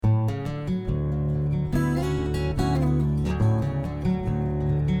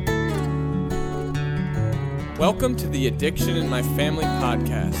Welcome to the Addiction in My Family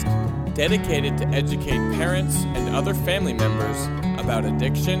podcast, dedicated to educate parents and other family members about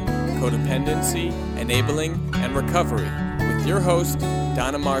addiction, codependency, enabling, and recovery with your host,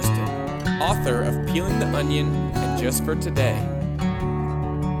 Donna Marston, author of Peeling the Onion and Just for Today.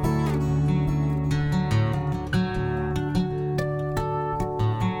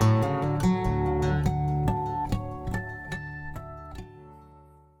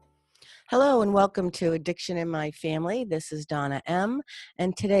 Hello and welcome to Addiction in My Family. This is Donna M.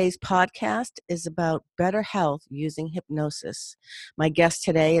 And today's podcast is about better health using hypnosis. My guest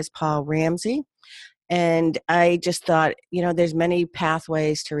today is Paul Ramsey. And I just thought, there's many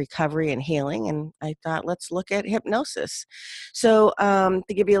pathways to recovery and healing. And I thought, let's look at hypnosis. So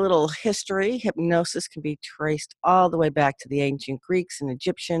to give you a little history, hypnosis can be traced all the way back to the ancient Greeks and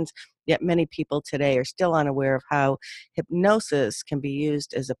Egyptians. Yet many people today are still unaware of how hypnosis can be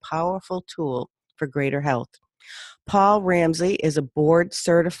used as a powerful tool for greater health. Paul Ramsey is a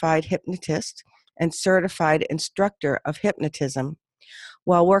board-certified hypnotist and certified instructor of hypnotism.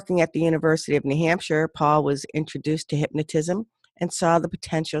 While working at the University of New Hampshire, Paul was introduced to hypnotism and saw the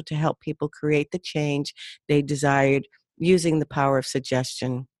potential to help people create the change they desired using the power of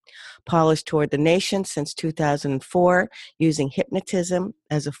suggestion. Paul has toured the nation since 2004 using hypnotism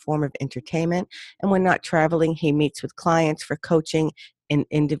as a form of entertainment, and when not traveling, he meets with clients for coaching in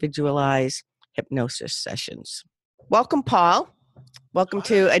individualized hypnosis sessions. Welcome, Paul. Welcome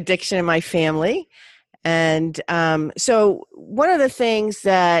to Addiction in My Family. And so one of the things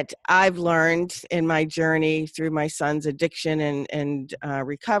that I've learned in my journey through my son's addiction and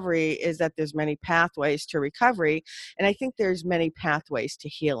recovery is that there's many pathways to recovery, and I think there's many pathways to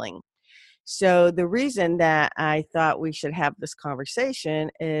healing. So the reason that I thought we should have this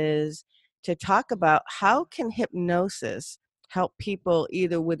conversation is to talk about how can hypnosis help people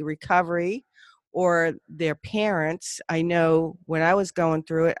either with recovery or their parents. I know when I was going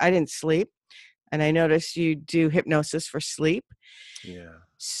through it, I didn't sleep. And I noticed you do hypnosis for sleep. Yeah.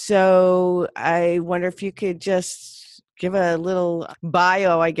 So I wonder if you could just give a little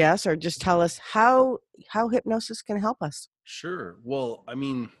bio, I guess, or just tell us how hypnosis can help us. Sure. Well,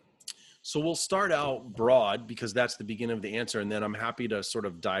 so we'll start out broad because that's the beginning of the answer. And then I'm happy to sort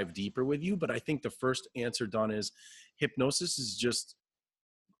of dive deeper with you. But I think the first answer, Don, is hypnosis is just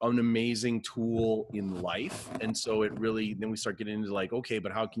an amazing tool in life. And so then we start getting into like, okay,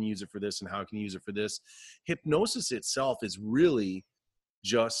 but how can you use it for this and how can you use it for this? Hypnosis itself is really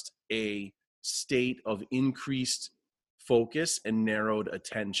just a state of increased focus and narrowed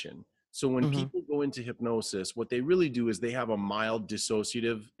attention. So when people go into hypnosis, what they really do is they have a mild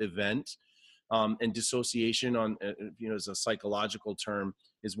dissociative event. And dissociation as a psychological term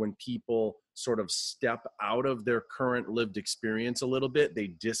is when people sort of step out of their current lived experience a little bit.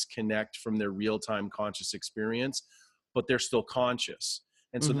 They disconnect from their real-time conscious experience, but they're still conscious.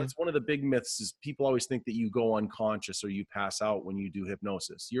 And so that's one of the big myths is people always think that you go unconscious or you pass out when you do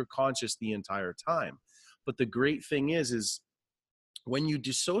hypnosis. You're conscious the entire time. But the great thing is when you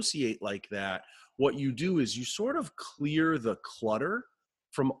dissociate like that, what you do is you sort of clear the clutter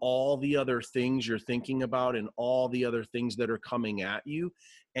from all the other things you're thinking about and all the other things that are coming at you.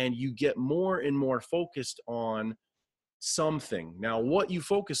 And you get more and more focused on something. Now, what you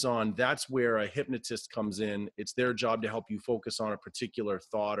focus on, that's where a hypnotist comes in. It's their job to help you focus on a particular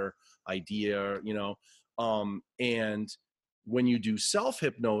thought or idea, and when you do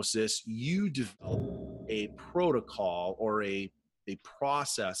self-hypnosis, you develop a protocol or a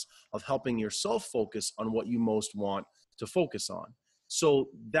process of helping yourself focus on what you most want to focus on. So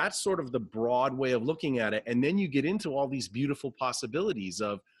that's sort of the broad way of looking at it. And then you get into all these beautiful possibilities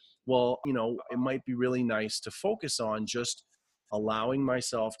of, well, it might be really nice to focus on just allowing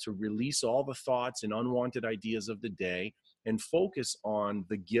myself to release all the thoughts and unwanted ideas of the day and focus on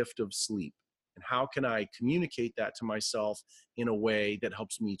the gift of sleep. And how can I communicate that to myself in a way that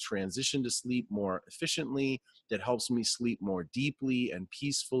helps me transition to sleep more efficiently, that helps me sleep more deeply and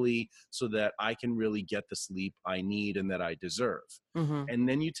peacefully so that I can really get the sleep I need and that I deserve. And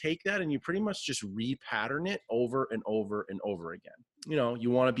then you take that and you pretty much just repattern it over and over and over again. You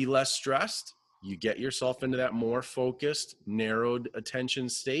want to be less stressed, you get yourself into that more focused, narrowed attention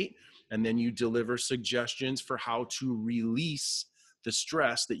state, and then you deliver suggestions for how to release the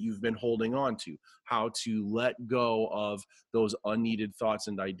stress that you've been holding on to, how to let go of those unneeded thoughts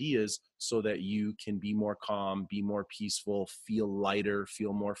and ideas so that you can be more calm, be more peaceful, feel lighter,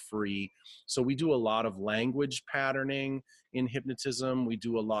 feel more free. So we do a lot of language patterning in hypnotism. We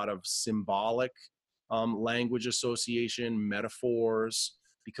do a lot of symbolic language association, metaphors.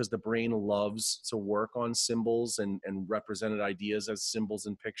 because the brain loves to work on symbols and represented ideas as symbols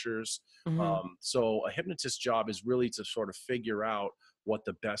and pictures. Mm-hmm. So a hypnotist's job is really to sort of figure out what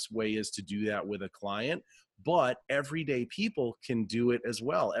the best way is to do that with a client. But everyday people can do it as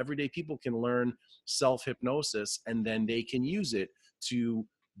well. Everyday people can learn self-hypnosis, and then they can use it to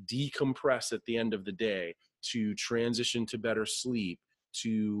decompress at the end of the day, to transition to better sleep,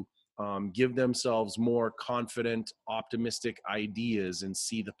 to give themselves more confident, optimistic ideas and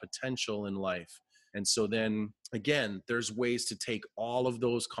see the potential in life. And so then again, there's ways to take all of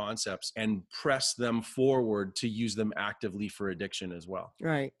those concepts and press them forward to use them actively for addiction as well.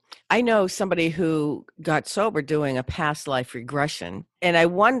 Right. I know somebody who got sober doing a past life regression, and I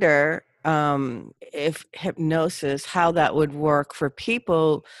wonder if hypnosis, how that would work for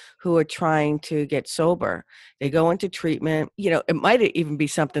people who are trying to get sober. They go into treatment. It might even be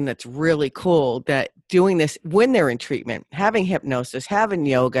something that's really cool, that doing this when they're in treatment, having hypnosis, having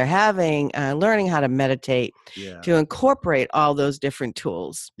yoga, having learning how to meditate, to incorporate all those different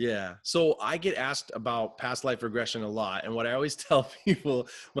tools. Yeah. So I get asked about past life regression a lot. And what I always tell people,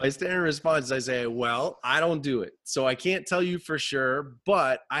 my standard response is I say, well, I don't do it. So I can't tell you for sure,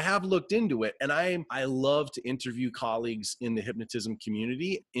 but I have looked into it. And I love to interview colleagues in the hypnotism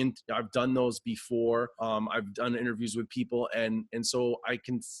community. I've done those before. I've done interviews with people. And so I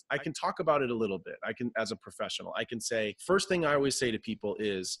can talk about it a little bit. As a professional, I can say, first thing I always say to people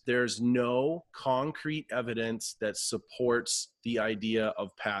is there's no concrete evidence that supports the idea of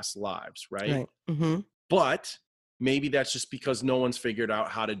past lives, right? Mm-hmm. But maybe that's just because no one's figured out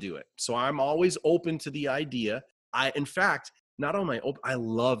how to do it. So I'm always open to the idea. In fact, not only I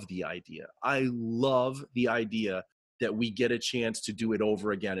love the idea. I love the idea that we get a chance to do it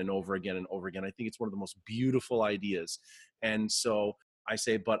over again and over again and over again. I think it's one of the most beautiful ideas. And so I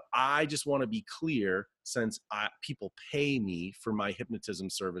say, but I just want to be clear, since people pay me for my hypnotism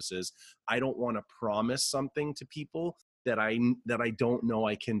services, I don't want to promise something to people that I don't know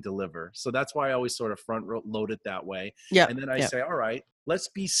I can deliver. So that's why I always sort of front load it that way. Yeah. And then I say, all right, let's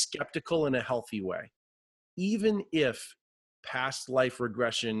be skeptical in a healthy way. Even if past life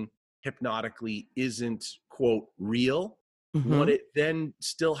regression hypnotically isn't, quote, real, what it then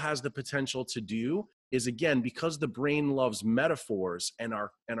still has the potential to do is, again, because the brain loves metaphors and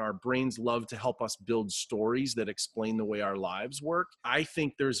our brains love to help us build stories that explain the way our lives work, I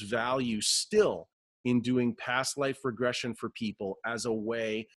think there's value still in doing past life regression for people as a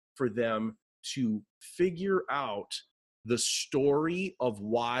way for them to figure out the story of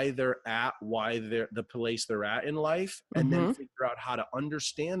why they're the place they're at in life, and then figure out how to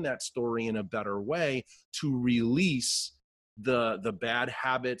understand that story in a better way to release the bad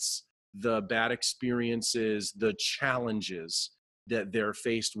habits, the bad experiences, the challenges that they're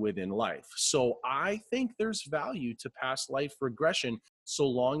faced with in life. So I think there's value to past life regression, so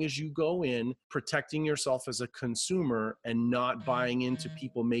long as you go in protecting yourself as a consumer and not buying into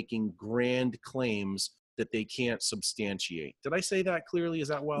people making grand claims that they can't substantiate. Did I say that clearly? Is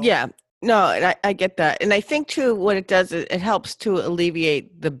that well? Yeah. No, and I get that. And I think too, what it does is it helps to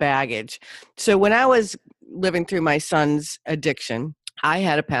alleviate the baggage. So when I was living through my son's addiction, I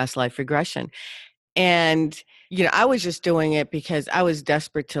had a past life regression. And, I was just doing it because I was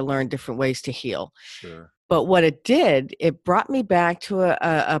desperate to learn different ways to heal. Sure. But what it did, it brought me back to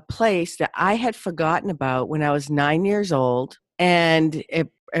a place that I had forgotten about when I was 9 years old. And it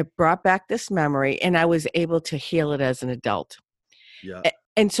brought back this memory, and I was able to heal it as an adult. Yeah.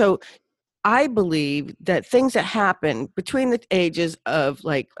 And so I believe that things that happen between the ages of,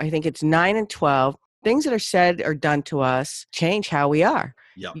 like, I think it's 9 and 12, things that are said or done to us change how we are.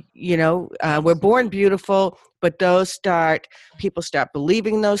 Yeah. We're born beautiful, but people start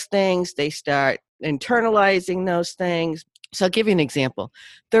believing those things. They start internalizing those things. So I'll give you an example.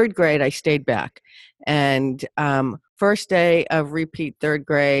 3rd grade, I stayed back. And first day of repeat 3rd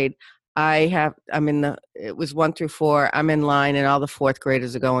grade, it was 1 through 4. I'm in line, and all the 4th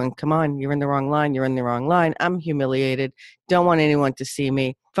graders are going, come on, you're in the wrong line. You're in the wrong line. I'm humiliated. Don't want anyone to see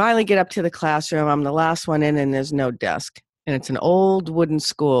me. Finally get up to the classroom. I'm the last one in, and there's no desk. And it's an old wooden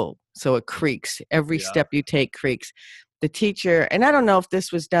school, so it creaks. Every step you take creaks. The teacher, and I don't know if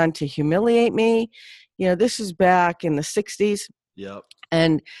this was done to humiliate me. This is back in the 60s. Yep.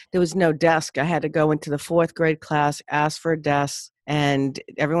 And there was no desk. I had to go into the 4th grade class, ask for a desk, and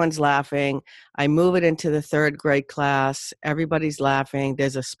everyone's laughing. I move it into the 3rd grade class. Everybody's laughing.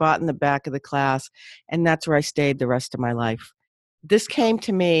 There's a spot in the back of the class, and that's where I stayed the rest of my life. This came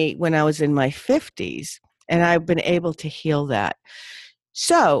to me when I was in my 50s, and I've been able to heal that.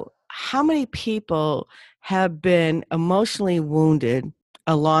 So, how many people have been emotionally wounded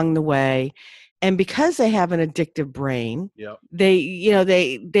along the way And because they have an addictive brain, Yep.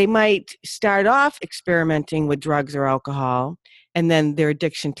 they might start off experimenting with drugs or alcohol, and then their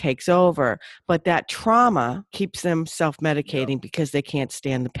addiction takes over. But that trauma keeps them self-medicating because they can't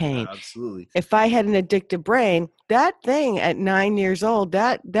stand the pain. Absolutely. If I had an addictive brain, that thing at 9 years old,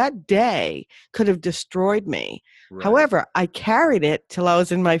 that day could have destroyed me. Right. However, I carried it till I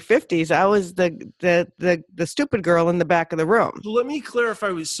was in my 50s. I was the stupid girl in the back of the room. So let me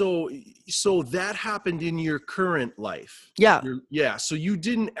clarify. So that happened in your current life. Yeah. So you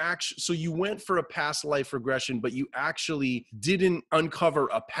didn't actually, so you went for a past life regression, but you actually didn't uncover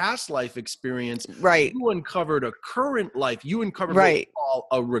a past life experience. Right. You uncovered a current life. You uncovered what we call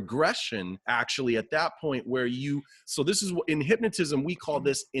a regression actually at that point where so this is what in hypnotism, we call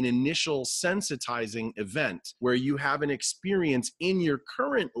this an initial sensitizing event where you have an experience in your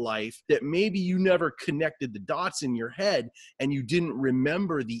current life that maybe you never connected the dots in your head and you didn't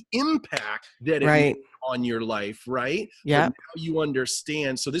remember the impact that it made on your life, right? Yeah. Now you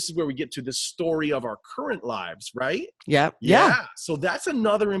understand. So this is where we get to the story of our current lives, right? Yeah. So that's an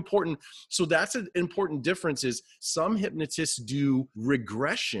important difference is some hypnotists do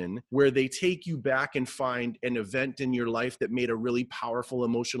regression where they take you back and find an event in your life that made a really powerful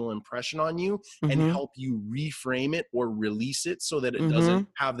emotional impression on you and help you reframe it or release it so that it doesn't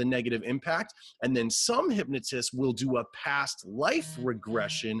have the negative impact. And then some hypnotists will do a past life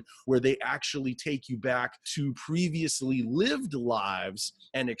regression where they actually take you back to previously lived lives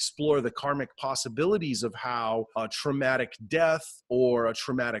and explore the karmic possibilities of how a traumatic death or a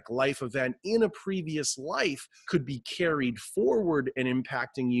traumatic life event in a previous life could be carried forward and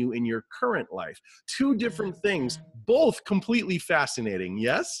impacting you in your current life. Two different things, both completely fascinating.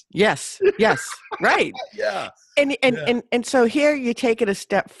 Yes? Yes. Right. Yeah. And so here you take it a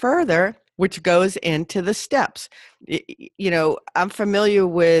step further, which goes into the steps. I'm familiar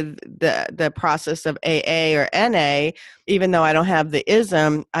with the process of AA or NA, even though I don't have the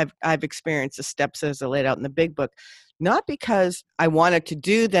ism. I've experienced the steps as I laid out in the big book. Not because I wanted to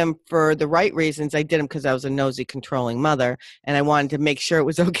do them for the right reasons. I did them because I was a nosy, controlling mother, and I wanted to make sure it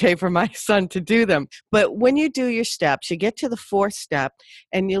was okay for my son to do them. But when you do your steps, you get to the fourth step,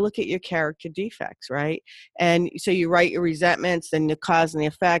 and you look at your character defects, right? And so you write your resentments, then the cause and the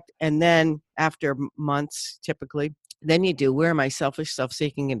effect, and then after months, typically, then you do, where am I selfish,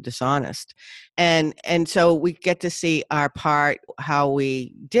 self-seeking, and dishonest? And so we get to see our part, how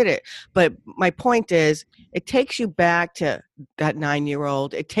we did it. But my point is, it takes you back to that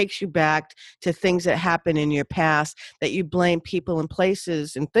 9-year-old. It takes you back to things that happen in your past that you blame people and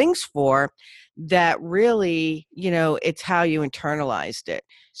places and things for, that really, it's how you internalized it.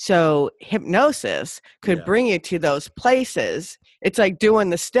 So hypnosis could bring you to those places. It's like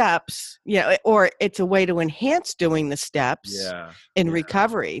doing the steps, or it's a way to enhance doing the steps in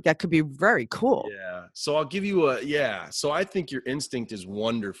recovery. That could be very cool. Yeah. So I'll give you so I think your instinct is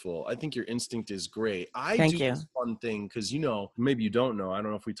wonderful. I think your instinct is great. Thank you. This fun thing because, maybe you don't know. I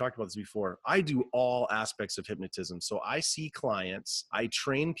don't know if we talked about this before. I do all aspects of hypnotism. So I see clients, I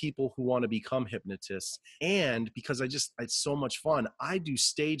train people who want to become hypnotists. And because it's so much fun, I do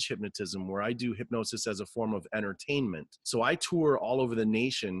stage hypnotism where I do hypnosis as a form of entertainment. So I tour all over the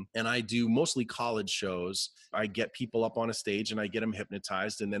nation and I do mostly college shows. I get people up on a stage and I get them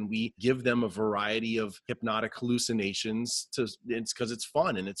hypnotized, and then we give them a variety of hypnotic hallucinations it's because it's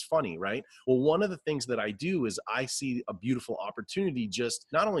fun and it's funny, right? Well, one of the things that I do is I see a beautiful opportunity just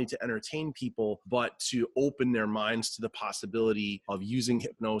not only to entertain people, but to open their minds to the possibility of using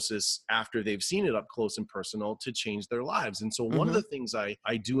hypnosis after they've seen it up close and personal to change their lives. And so one of the things I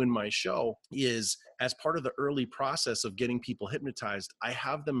do in my show is, as part of the early process of getting people hypnotized, I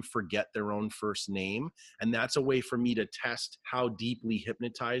have them forget their own first name. And that's a way for me to test how deeply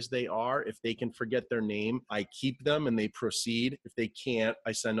hypnotized they are. If they can forget their name, I keep them and they proceed. If they can't,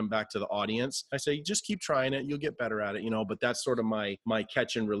 I send them back to the audience. I say, just keep trying it. You'll get better at it, but that's sort of my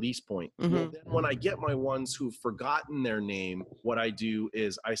catch and release point. Well, then when I get my ones who've forgotten their name, what I do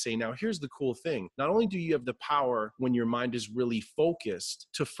is I say, now here's the cool thing. Not only do you have the power when your mind is really focused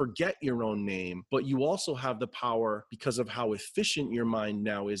to forget your own name, but you also have the power, because of how efficient your mind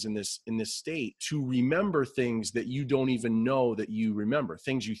now is in this state, to remember things that you don't even know that you remember,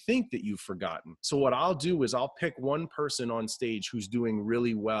 things you think that you've forgotten. So what I'll do is I'll pick one person on stage who's doing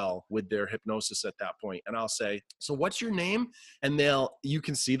really well with their hypnosis at that point, and I'll say, so what's your name? And you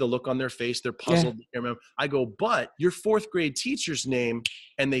can see the look on their face. They're puzzled. Yeah. I go, but your 4th grade teacher's name,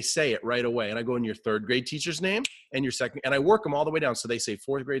 and they say it right away. And I go, in your 3rd grade teacher's name and your 2nd, and I work them all the way down. So they say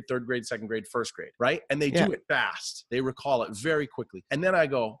 4th grade, 3rd grade, 2nd grade, 1st grade, right? And they do it fast. They recall it very quickly. And then I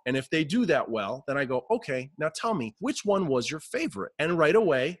go, and if they do that well, then I go, okay, now tell me, which one was your favorite? And right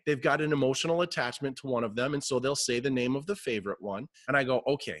away, they've got an emotional attachment to one of them. And so they'll say the name of the favorite one. And I go,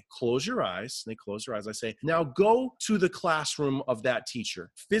 okay, close your eyes. They close their eyes. I say, now go to the classroom of that teacher.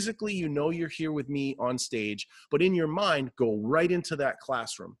 Physically, you know you're here with me on stage, but in your mind, go right into that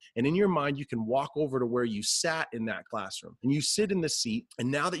classroom. And in your mind, you can walk over to where you sat in that classroom. And you sit in the seat. And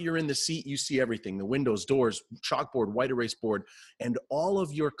now that you're in the seat, you see everything, the windows, doors, chalkboard, white erase board, and all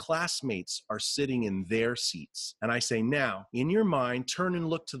of your classmates are sitting in their seats. And I say, now, in your mind, turn and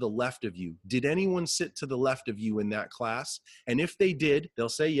look to the left of you. Did anyone sit to the left of you in that class? And if they did, they'll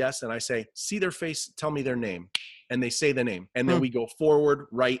say yes. And I say, see their face, tell me their name. And they say the name. And then we go forward,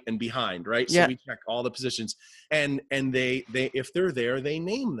 right, and behind, right? So we check all the positions. And they if they're there, they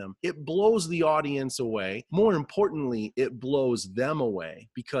name them. It blows the audience away. More importantly, it blows them away,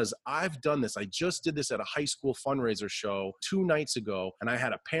 because I've done this. I just did this at a high school fundraiser show 2 nights ago. And I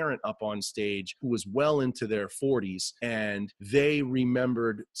had a parent up on stage who was well into their 40s. And they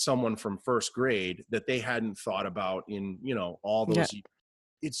remembered someone from first grade that they hadn't thought about in, all those years.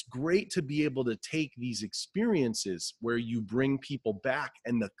 It's great to be able to take these experiences where you bring people back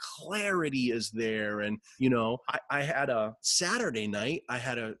and the clarity is there. And, I had a Saturday night, I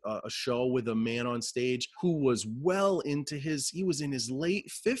had a show with a man on stage who was he was in his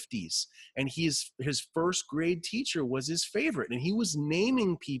late 50s, and his first grade teacher was his favorite. And he was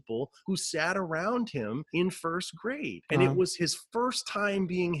naming people who sat around him in first grade. And it was his first time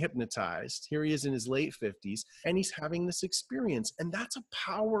being hypnotized. Here he is in his late 50s, and he's having this experience. And that's a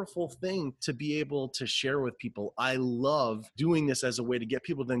powerful thing to be able to share with people. I love doing this as a way to get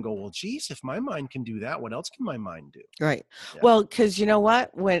people to then go, well, geez, if my mind can do that, what else can my mind do? Right. Yeah. Well, because you know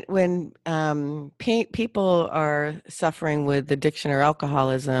what, when people are suffering with addiction or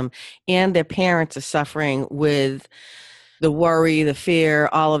alcoholism, and their parents are suffering with the worry, the fear,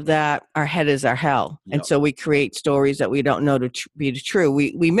 all of that, our head is our hell. Yep. And so we create stories that we don't know to be true.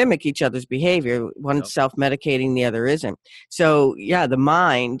 We mimic each other's behavior. One's self-medicating, the other isn't. So yeah, the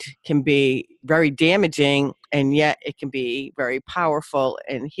mind can be very damaging, and yet it can be very powerful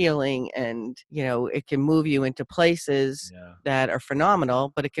and healing. And, it can move you into places that are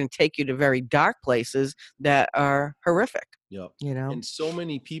phenomenal, but it can take you to very dark places that are horrific. Yep. And so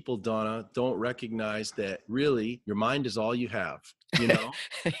many people, Donna, don't recognize that really your mind is all you have. Right.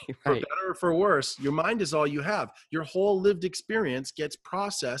 For better or for worse, your mind is all you have. Your whole lived experience gets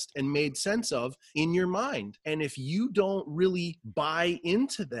processed and made sense of in your mind. And if you don't really buy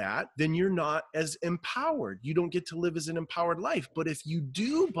into that, then you're not as empowered. You don't get to live as an empowered life. But if you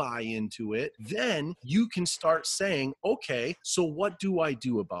do buy into it, then you can start saying, okay, so what do I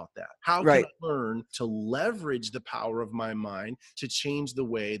do about that? How can I learn to leverage the power of my mind to change the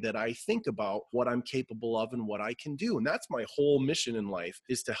way that I think about what I'm capable of and what I can do? And that's my whole mission in life,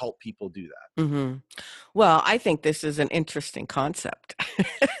 is to help people do that. Mm-hmm. Well, I think this is an interesting concept.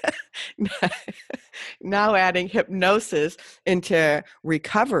 Now adding hypnosis into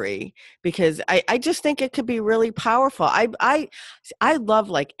recovery, because I just think it could be really powerful. I love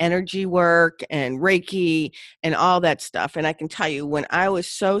like energy work and Reiki and all that stuff. And I can tell you, when I was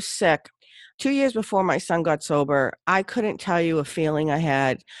so sick, 2 years before my son got sober, I couldn't tell you a feeling I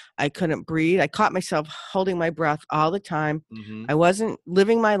had. I couldn't breathe. I caught myself holding my breath all the time. Mm-hmm. I wasn't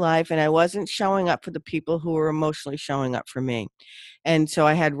living my life, and I wasn't showing up for the people who were emotionally showing up for me. And so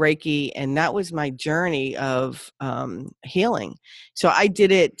I had Reiki, and that was my journey of healing. So I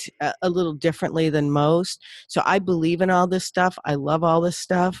did it a little differently than most. So I believe in all this stuff. I love all this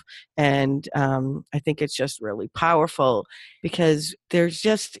stuff. And I think it's just really powerful, because there's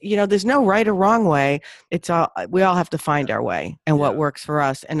just, there's no right or wrong way. We all have to find our way and what works for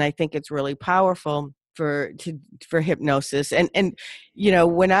us. And I think it's really powerful for hypnosis. And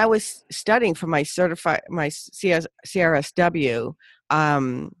when I was studying for my CRSW,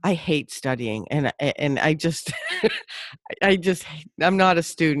 I hate studying, and I just I'm not a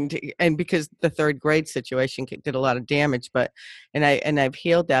student, and because the third grade situation did a lot of damage, and I've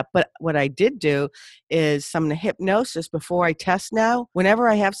healed that. But what I did do is some hypnosis before I test now. Whenever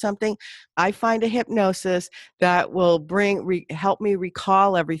I have something, I find a hypnosis that will help me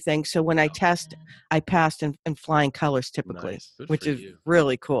recall everything. So when I test, I passed in flying colors typically, which is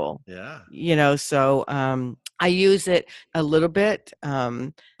really cool. Yeah. So I use it a little bit,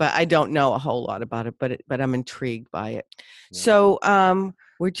 but I don't know a whole lot about it, but I'm intrigued by it. Yeah. So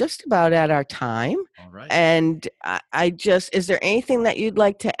We're just about at our time. All right. And is there anything that you'd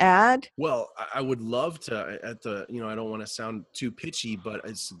like to add? Well, I would love to I don't want to sound too pitchy, but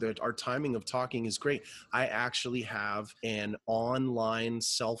it's that our timing of talking is great. I actually have an online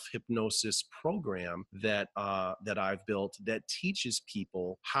self-hypnosis program that I've built that teaches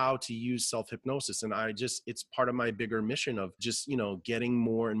people how to use self-hypnosis. And it's part of my bigger mission of just, getting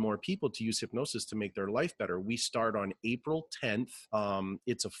more and more people to use hypnosis to make their life better. We start on April 10th.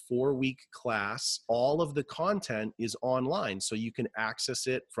 It's a 4-week class. All of the content is online, so you can access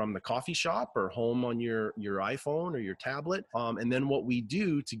it from the coffee shop or home on your iPhone or your tablet. And then what we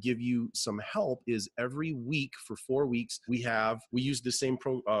do to give you some help is every week for 4 weeks, we use the same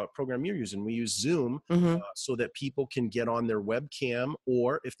program you're using. We use Zoom so that people can get on their webcam,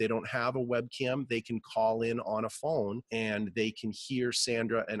 or if they don't have a webcam, they can call in on a phone and they can hear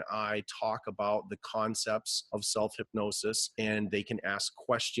Sandra and I talk about the concepts of self-hypnosis, and they can ask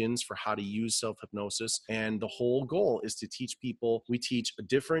questions for how to use self-hypnosis. And the whole goal is to teach people. We teach a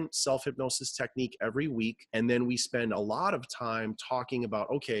different self-hypnosis technique every week, and then we spend a lot of time talking about,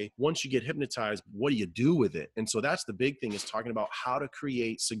 okay, once you get hypnotized, what do you do with it? And so that's the big thing, is talking about how to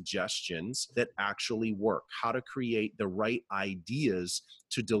create suggestions that actually work, how to create the right ideas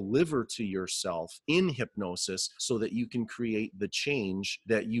to deliver to yourself in hypnosis so that you can create the change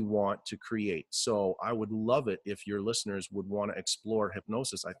that you want to create. So I would love it if your listeners would want to explore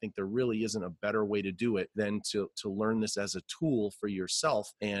hypnosis. I think there really isn't a better way to do it than to learn this as a tool for yourself.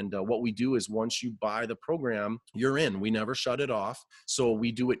 And what we do is, once you buy the program, you're in. We never shut it off. So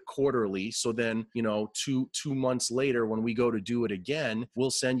we do it quarterly. So then, 2 months later, when we go to do it again, we'll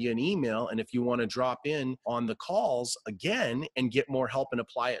send you an email. And if you want to drop in on the calls again and get more help and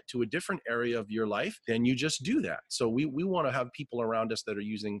apply it to a different area of your life, then you just do that. So we want to have people around us that are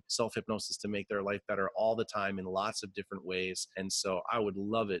using self-hypnosis to make their life better all the time in lots of different ways. And so I would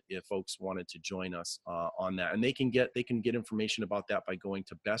love it if folks wanted to join us on that. And they can get information about that by going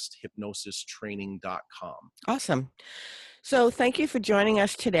to besthypnosistraining.com. Awesome. So thank you for joining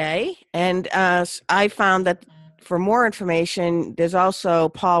us today. And I found that for more information, there's also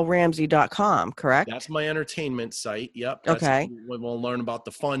paulramsey.com, correct? That's my entertainment site. Yep. Okay. We'll learn about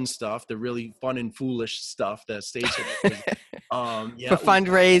the fun stuff, the really fun and foolish stuff that stage for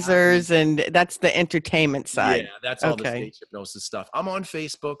fundraisers, and that's the entertainment side. Yeah, that's all the stage hypnosis stuff. I'm on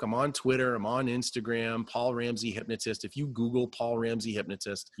Facebook, I'm on Twitter, I'm on Instagram, Paul Ramsey Hypnotist. If you Google Paul Ramsey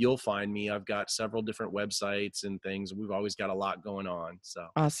Hypnotist, you'll find me. I've got several different websites and things. We've always got a lot going on. So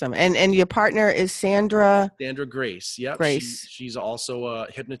awesome. And your partner is Sandra Grace. Yep. Grace. She's also a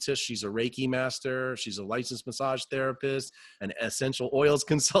hypnotist. She's a Reiki master. She's a licensed massage therapist, an essential oils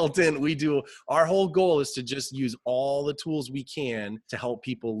consultant. Our whole goal is to just use all the tools we can to help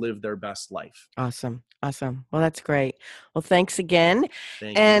people live their best life. Awesome. Well, that's great. Well, thanks again.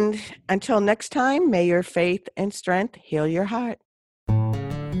 Thank you. And until next time, may your faith and strength heal your heart.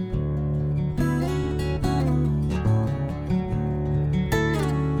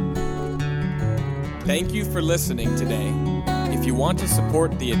 Thank you for listening today. If you want to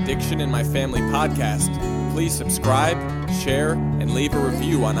support the Addiction in My Family podcast, please subscribe, share, and leave a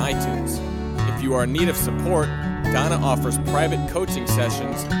review on iTunes. If you are in need of support, Donna offers private coaching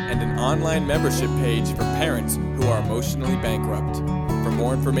sessions and an online membership page for parents who are emotionally bankrupt. For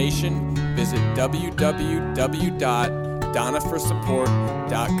more information, visit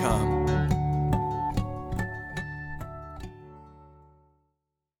www.donnaforsupport.com.